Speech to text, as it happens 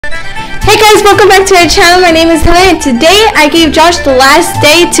Hey guys, welcome back to our channel. My name is Helen, and today I gave Josh the last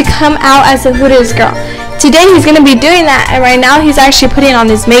day to come out as a Hooters girl. Today he's going to be doing that, and right now he's actually putting on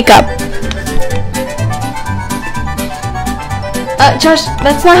his makeup. Josh,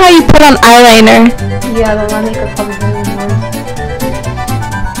 that's not how you put on eyeliner. Yeah, but my makeup probably more.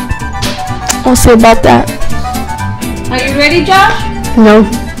 We'll see about that. Are you ready, Josh? No.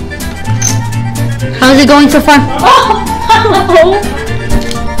 How's it going so far? Oh, hello.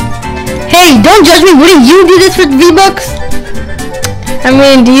 Hey, don't judge me. Wouldn't you do this for V-Bucks? I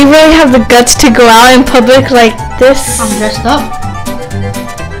mean, do you really have the guts to go out in public like this? I'm dressed up.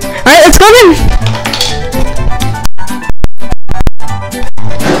 Alright, let's go then.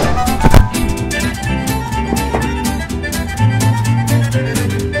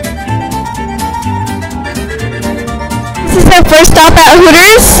 This is our first stop at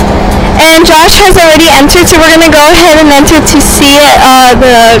Hooters, and Josh has already entered, so we're going to go ahead and enter to see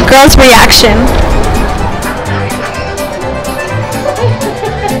the girls' reaction.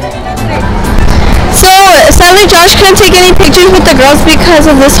 So, sadly Josh couldn't take any pictures with the girls because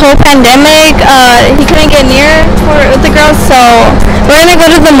of this whole pandemic. He couldn't get near with the girls, so we're going to go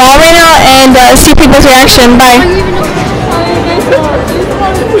to the mall right now and see people's reaction. Bye.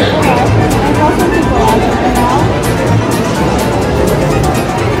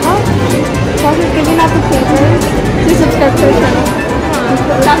 Giving out the papers to subscribe to our channel.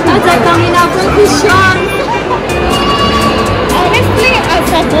 That's like coming out from his shop. Honestly, as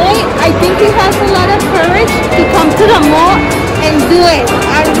a boy, I think he has a lot of courage to come to the mall and do it.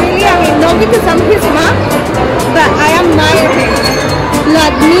 I mean, not because I'm his mom, but I admire him. Lo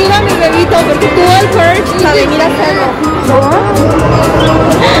admiro, mi bebito, porque tuvo el courage para venir a hacerlo.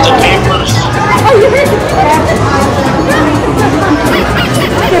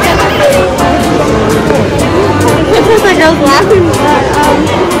 The girls laughing, but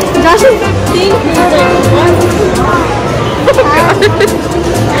Josh is thinking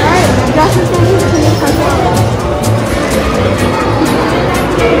Alright, Josh is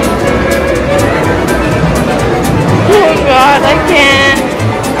Oh God, I can't.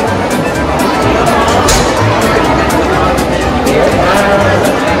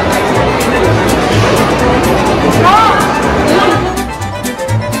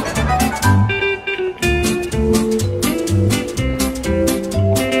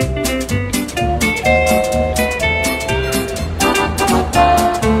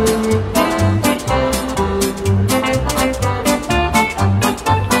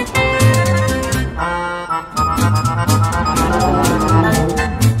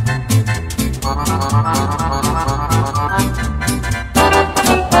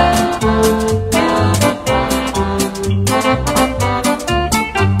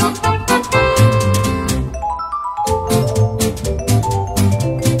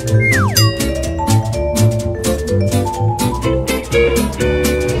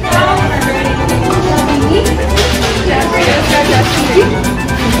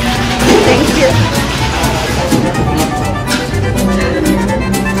 Thank you.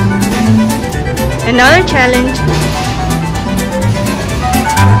 Another challenge.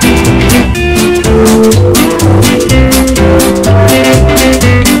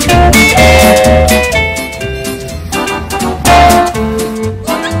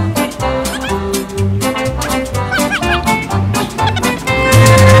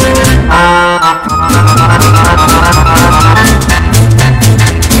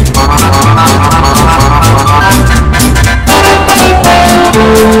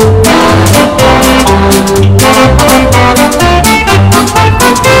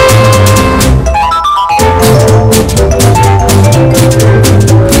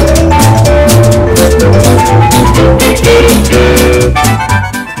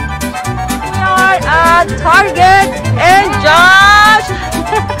 Target and Josh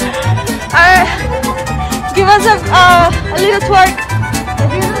give us a little twerk.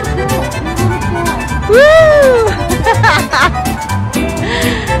 Woo!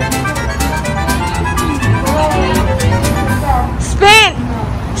 Spin!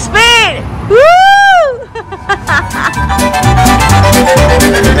 Spin! Woo!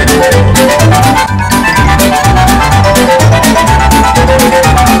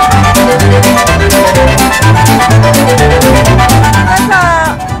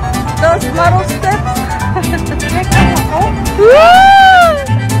 Those model steps. Woo!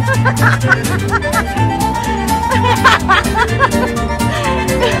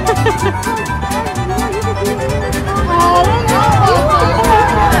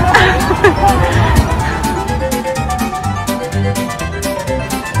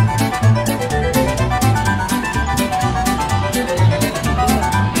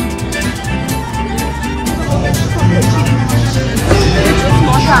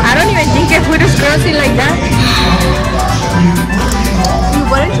 girls eat like that?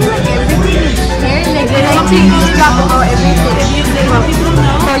 Why don't you like everything here? Like they like to drop about everything.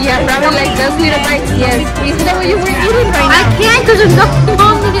 Oh yeah, probably like those little bites. Yes. Isn't that what you were eating right I now? can't because there's nothing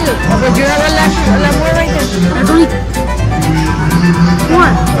wrong with it. But you have a lot more right there. There's only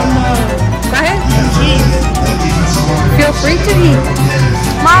one. Go ahead. Feel free to eat.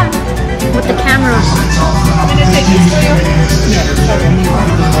 Mom, with the camera. I'm gonna take this for you.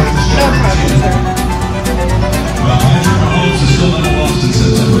 No problem, sir.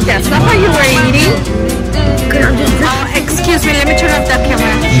 That's not what you were eating. Excuse me, let me turn off that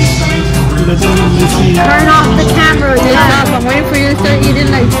camera. Turn off the camera. Yeah. I'm waiting for you to start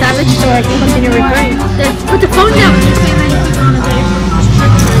eating like savage so I can continue recording. Then put the phone down.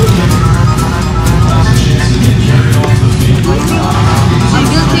 I'm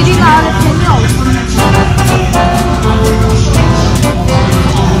just eating all the peños.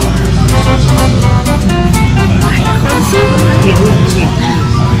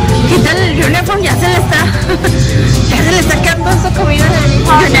 ¿Qué tal el uniform? Ya se le está quedando su comida de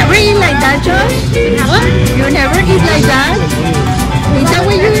uniform. You never eat like that, Josh? You never eat like that? Is that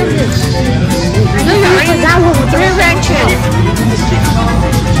what you eat? No, you already got 3 ranches.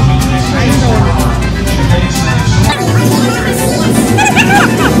 I know.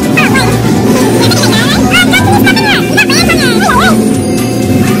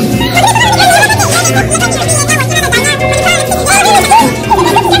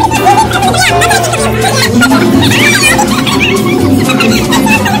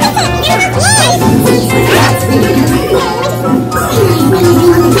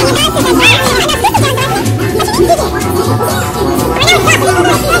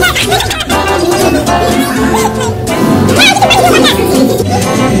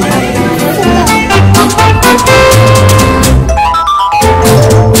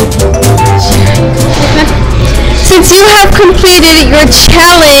 Since you have completed your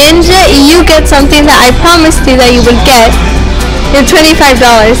challenge, you get something that I promised you that you would get. Your $25.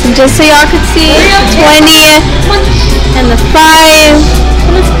 And just so y'all could see, 20 and the 5.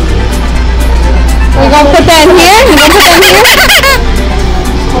 We're gonna put that in here. We're gonna put that here.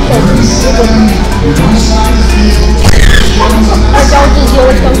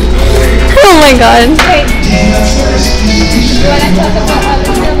 Oh my god.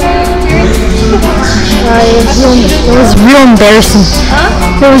 It was real embarrassing.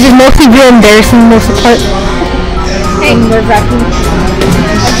 It was just mostly real embarrassing most of the part. Hey. Nerve-wracking.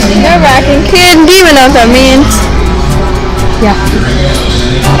 Nerve-wracking. Kid, do you even know what that means? Yeah.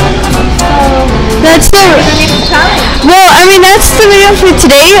 That's the... Well, I mean, that's the video for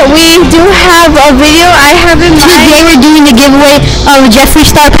today. We do have a video I have in mind. Today we're doing the giveaway of a Jeffree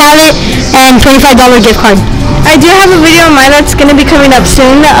Star palette and $25 gift card. I do have a video in mind that's going to be coming up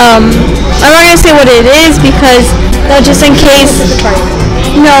soon. I'm not going to say what it is because just in case...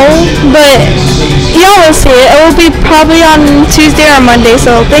 No, but y'all will see it. It will be probably on Tuesday or Monday.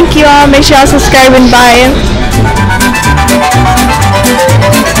 So thank you all. Make sure y'all subscribe and bye.